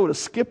that guy would have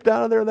skipped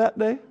out of there that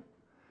day?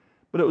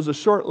 But it was a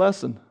short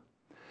lesson.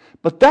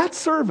 But that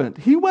servant,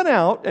 he went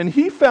out and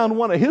he found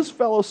one of his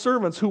fellow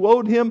servants who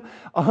owed him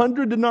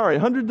 100 denarii.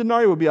 100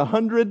 denarii would be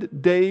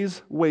 100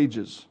 days'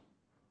 wages,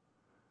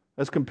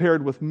 as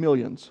compared with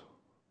millions.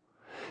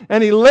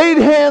 And he laid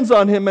hands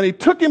on him and he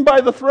took him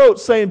by the throat,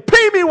 saying,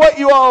 pay me what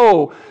you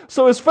owe.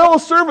 So his fellow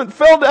servant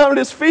fell down at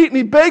his feet and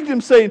he begged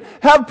him, saying,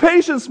 have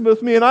patience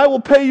with me and I will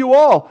pay you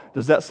all.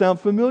 Does that sound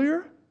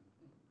familiar?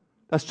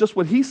 That's just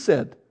what he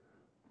said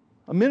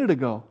a minute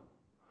ago.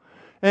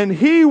 And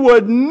he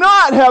would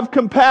not have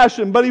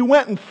compassion, but he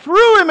went and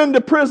threw him into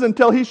prison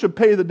till he should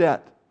pay the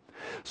debt.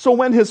 So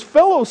when his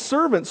fellow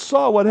servants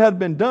saw what had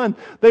been done,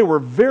 they were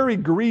very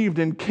grieved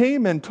and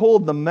came and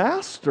told the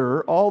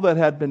master all that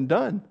had been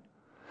done.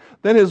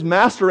 Then his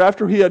master,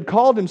 after he had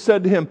called him,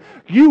 said to him,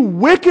 you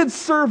wicked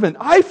servant,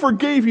 I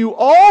forgave you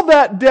all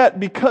that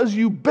debt because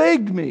you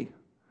begged me.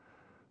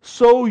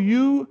 So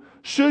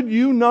should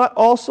you not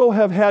also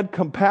have had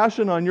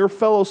compassion on your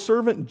fellow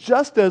servant,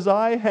 just as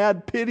I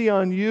had pity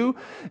on you?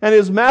 And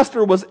his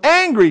master was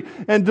angry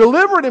and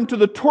delivered him to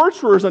the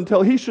torturers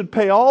until he should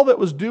pay all that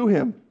was due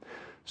him.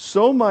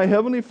 So my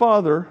heavenly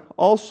Father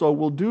also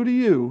will do to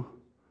you,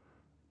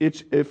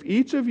 if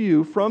each of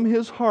you from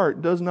his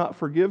heart does not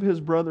forgive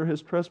his brother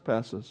his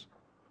trespasses.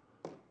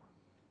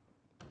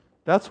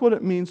 That's what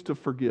it means to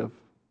forgive.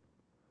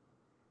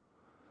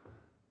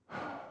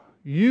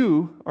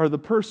 You are the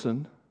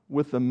person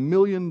with $1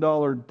 million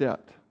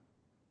debt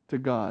to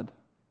God.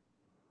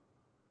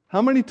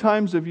 How many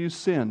times have you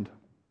sinned?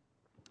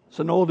 It's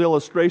an old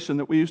illustration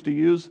that we used to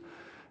use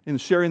in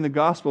sharing the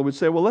gospel. We'd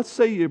say, well, let's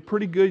say you're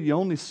pretty good, you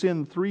only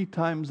sin 3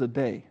 times a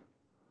day.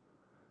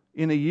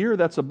 In a year,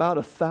 that's about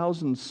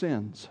 1,000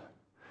 sins.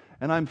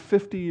 And I'm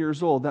 50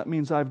 years old. That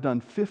means I've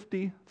done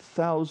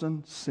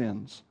 50,000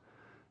 sins.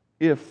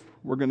 If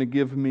we're going to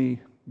give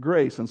me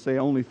grace and say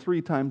only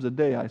 3 times a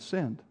day I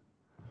sinned.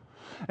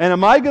 And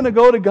am I going to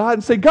go to God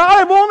and say, God,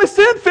 I've only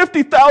sinned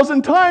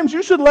 50,000 times.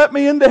 You should let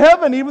me into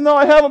heaven even though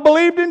I haven't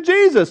believed in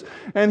Jesus.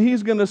 And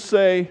He's going to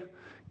say,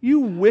 you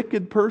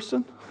wicked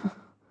person.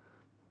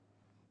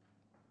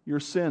 You're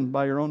sinned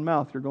by your own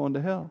mouth. You're going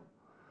to hell.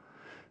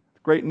 The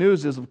great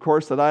news is, of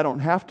course, that I don't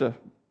have to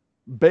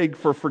beg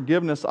for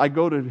forgiveness. I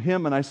go to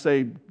Him and I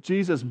say,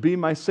 Jesus, be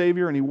my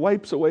Savior. And He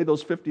wipes away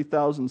those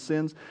 50,000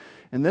 sins.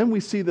 And then we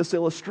see this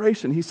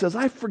illustration. He says,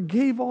 I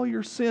forgave all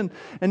your sin.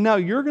 And now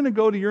you're going to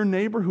go to your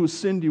neighbor who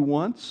sinned you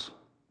once,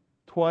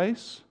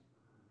 twice,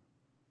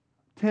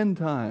 10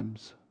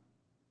 times.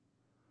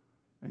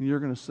 And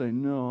you're going to say,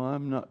 no,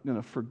 I'm not going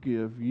to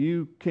forgive.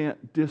 You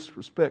can't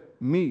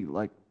disrespect me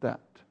like that.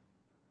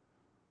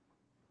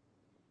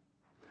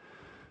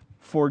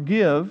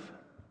 Forgive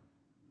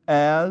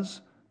as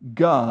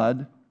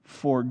God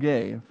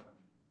forgave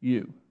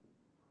you.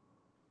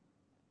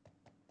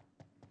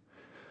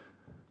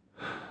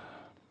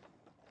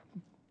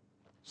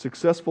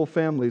 Successful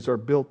families are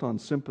built on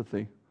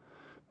sympathy.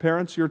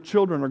 Parents, your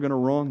children are going to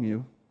wrong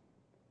you.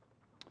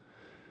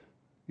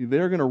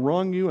 They're going to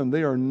wrong you and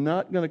they are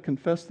not going to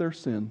confess their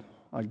sin.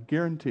 I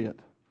guarantee it.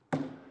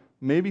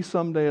 Maybe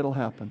someday it'll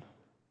happen.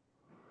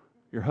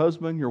 Your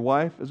husband, your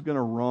wife is going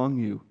to wrong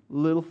you.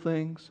 Little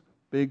things,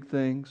 big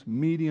things,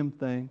 medium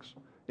things.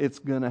 It's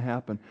going to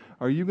happen.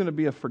 Are you going to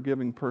be a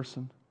forgiving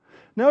person?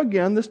 Now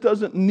again, this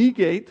doesn't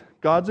negate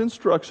God's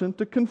instruction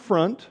to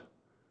confront.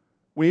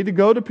 We need to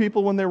go to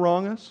people when they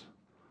wrong us.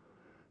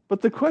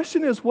 But the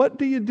question is, what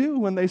do you do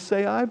when they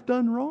say, I've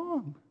done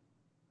wrong?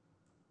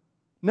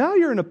 Now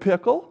you're in a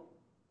pickle.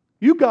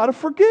 You got to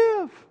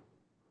forgive.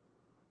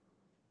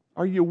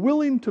 Are you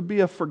willing to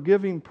be a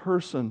forgiving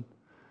person?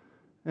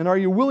 And are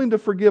you willing to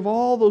forgive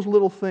all those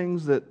little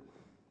things that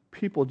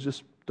people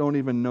just don't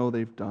even know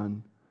they've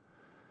done?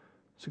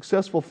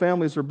 Successful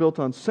families are built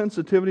on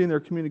sensitivity in their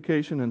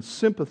communication and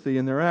sympathy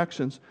in their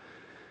actions.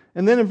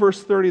 And then in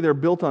verse 30, they're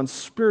built on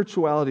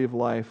spirituality of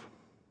life.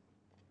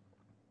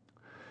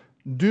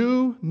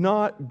 Do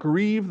not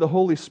grieve the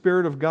Holy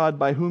Spirit of God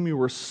by whom you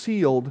were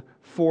sealed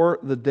for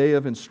the day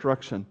of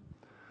instruction.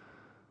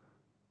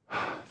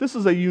 This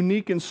is a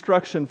unique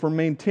instruction for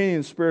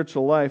maintaining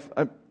spiritual life.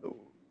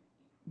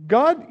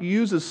 God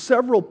uses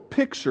several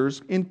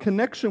pictures in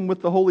connection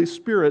with the Holy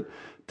Spirit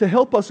to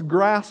help us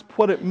grasp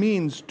what it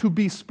means to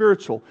be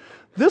spiritual.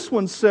 This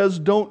one says,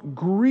 don't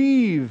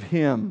grieve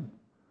Him.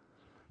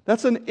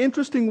 That's an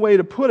interesting way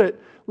to put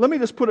it. Let me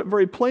just put it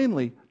very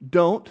plainly.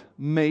 Don't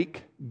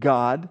make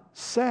God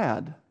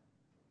sad.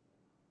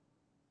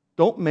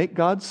 Don't make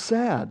God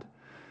sad.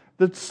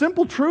 The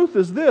simple truth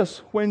is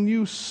this: when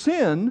you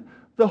sin,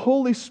 the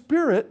Holy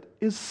Spirit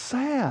is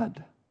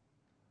sad.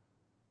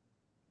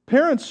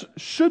 Parents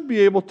should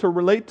be able to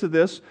relate to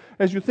this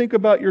as you think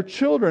about your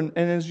children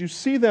and as you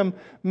see them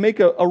make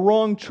a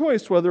wrong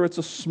choice, whether it's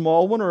a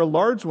small one or a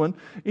large one.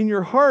 In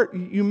your heart,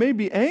 you may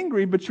be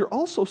angry, but you're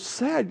also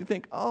sad. You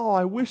think, oh,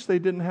 I wish they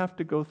didn't have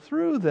to go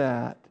through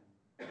that.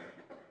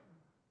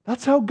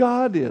 That's how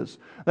God is.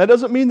 That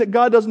doesn't mean that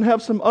God doesn't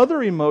have some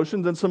other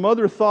emotions and some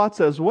other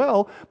thoughts as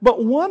well,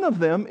 but one of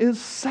them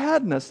is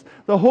sadness.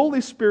 The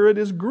Holy Spirit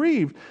is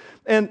grieved.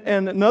 And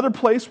another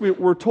place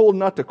we're told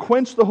not to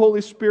quench the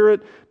Holy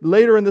Spirit.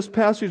 Later in this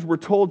passage we're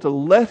told to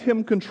let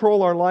Him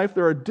control our life.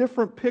 There are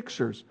different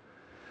pictures.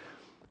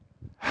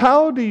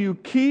 How do you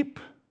keep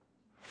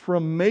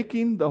from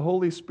making the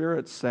Holy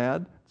Spirit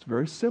sad? It's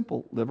very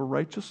simple. Live a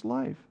righteous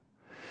life.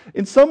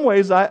 In some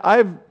ways,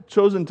 I've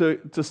chosen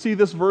to see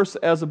this verse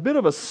as a bit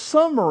of a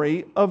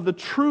summary of the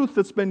truth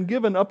that's been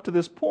given up to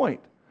this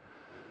point.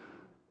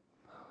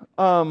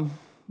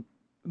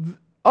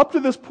 Up to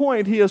this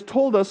point, He has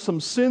told us some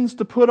sins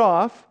to put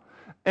off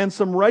and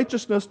some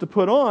righteousness to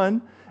put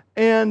on,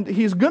 and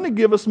He's going to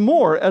give us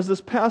more as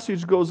this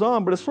passage goes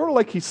on, but it's sort of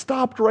like He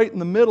stopped right in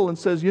the middle and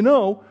says,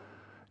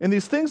 and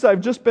these things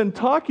I've just been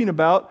talking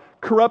about,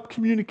 corrupt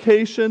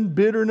communication,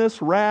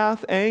 bitterness,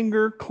 wrath,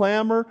 anger,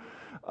 clamor,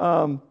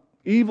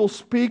 evil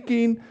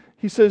speaking,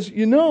 He says,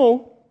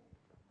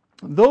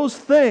 those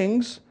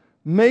things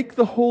make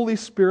the Holy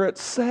Spirit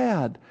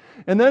sad.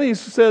 And then He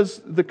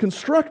says the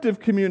constructive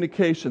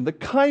communication, the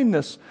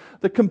kindness,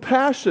 the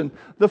compassion,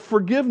 the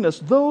forgiveness,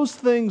 those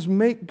things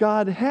make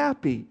God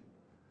happy.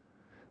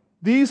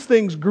 These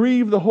things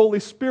grieve the Holy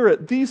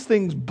Spirit. These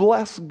things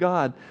bless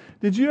God.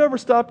 Did you ever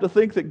stop to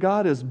think that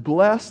God is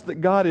blessed, that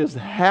God is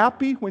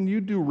happy when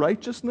you do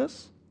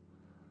righteousness?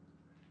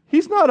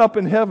 He's not up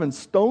in heaven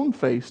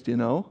stone-faced,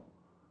 Kind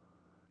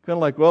of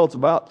like, well, it's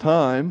about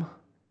time.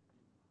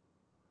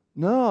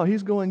 No,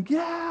 He's going,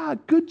 yeah,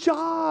 good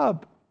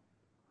job.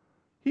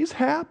 He's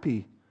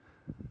happy.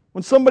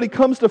 When somebody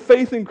comes to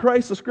faith in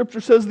Christ, the Scripture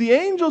says the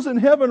angels in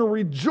heaven are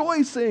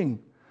rejoicing.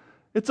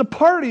 It's a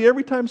party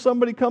every time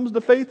somebody comes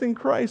to faith in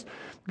Christ.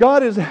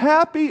 God is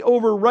happy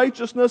over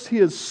righteousness. He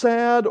is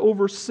sad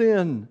over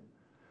sin.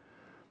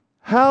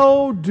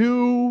 How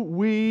do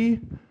we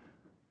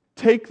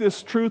take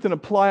this truth and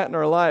apply it in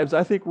our lives?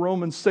 I think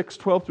Romans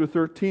 6:12 through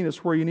 13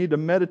 is where you need to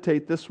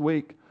meditate this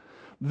week.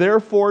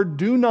 Therefore,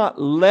 do not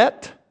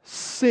let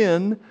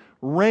sin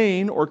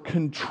reign or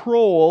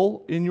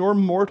control in your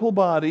mortal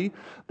body,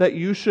 that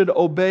you should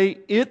obey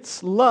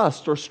its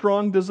lust or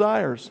strong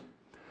desires.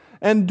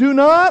 And do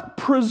not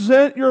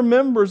present your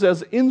members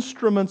as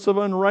instruments of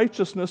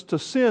unrighteousness to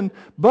sin,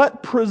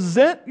 but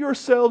present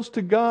yourselves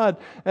to God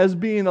as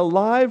being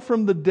alive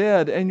from the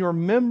dead, and your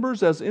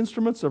members as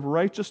instruments of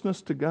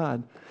righteousness to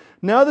God.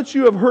 Now that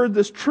you have heard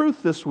this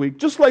truth this week,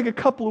 just like a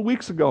couple of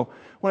weeks ago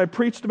when I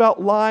preached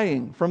about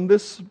lying from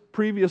this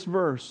previous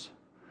verse,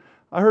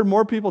 I heard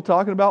more people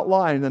talking about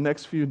lying the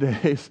next few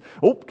days.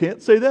 Oh, can't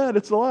say that,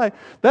 it's a lie.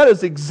 That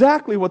is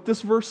exactly what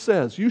this verse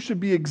says. You should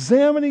be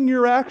examining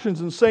your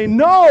actions and saying,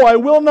 no, I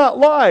will not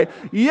lie.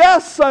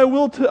 Yes, I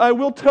will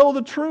tell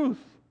the truth.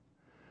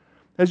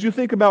 As you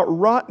think about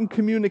rotten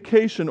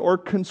communication or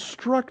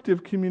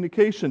constructive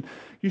communication,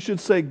 you should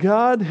say,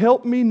 God,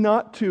 help me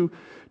not to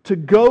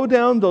go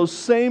down those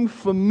same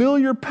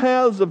familiar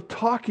paths of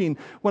talking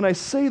when I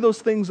say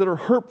those things that are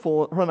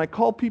hurtful, when I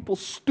call people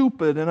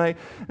stupid and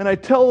I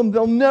tell them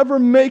they'll never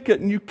make it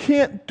and you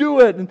can't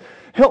do it. And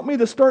help me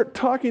to start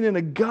talking in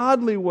a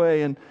godly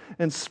way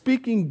and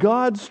speaking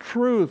God's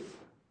truth.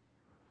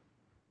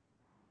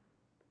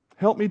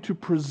 Help me to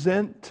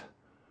present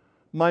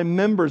my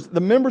members. The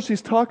members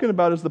He's talking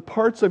about is the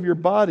parts of your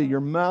body, your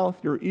mouth,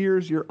 your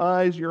ears, your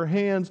eyes, your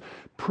hands.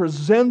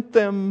 Present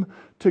them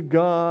to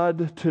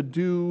God to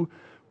do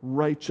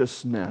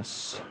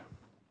righteousness.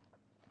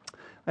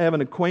 I have an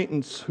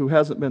acquaintance who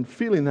hasn't been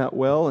feeling that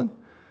well and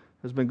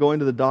has been going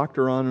to the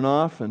doctor on and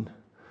off and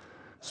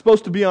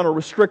supposed to be on a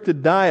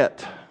restricted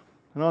diet.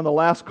 And on the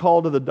last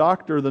call to the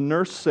doctor, the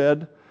nurse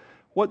said,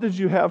 "What did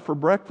you have for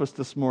breakfast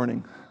this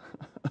morning?"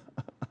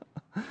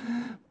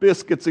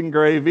 "Biscuits and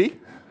gravy."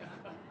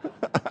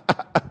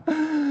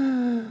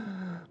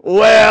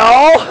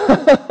 Well,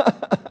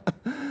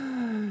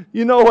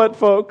 you know what,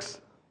 folks?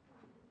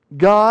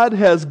 God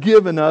has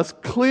given us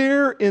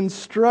clear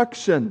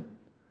instruction.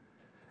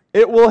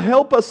 It will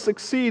help us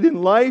succeed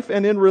in life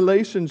and in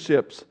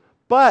relationships,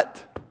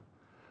 but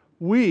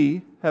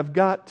we have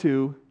got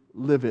to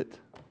live it.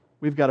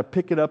 We've got to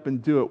pick it up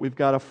and do it. We've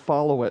got to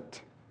follow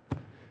it,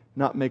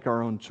 not make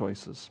our own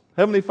choices.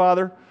 Heavenly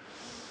Father,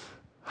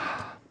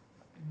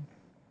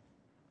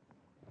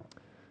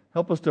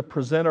 help us to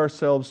present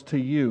ourselves to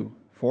You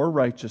for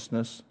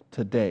righteousness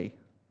today.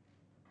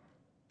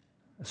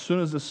 As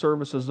soon as the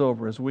service is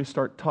over, as we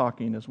start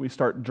talking, as we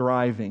start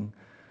driving,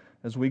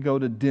 as we go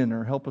to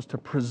dinner, help us to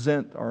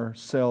present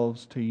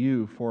ourselves to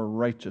You for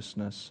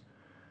righteousness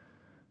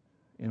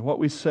in what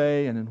we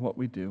say and in what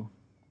we do.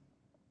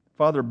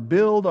 Father,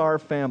 build our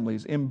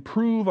families,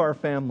 improve our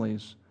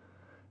families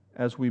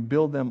as we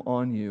build them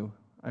on You.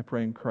 I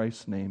pray in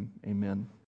Christ's name, amen.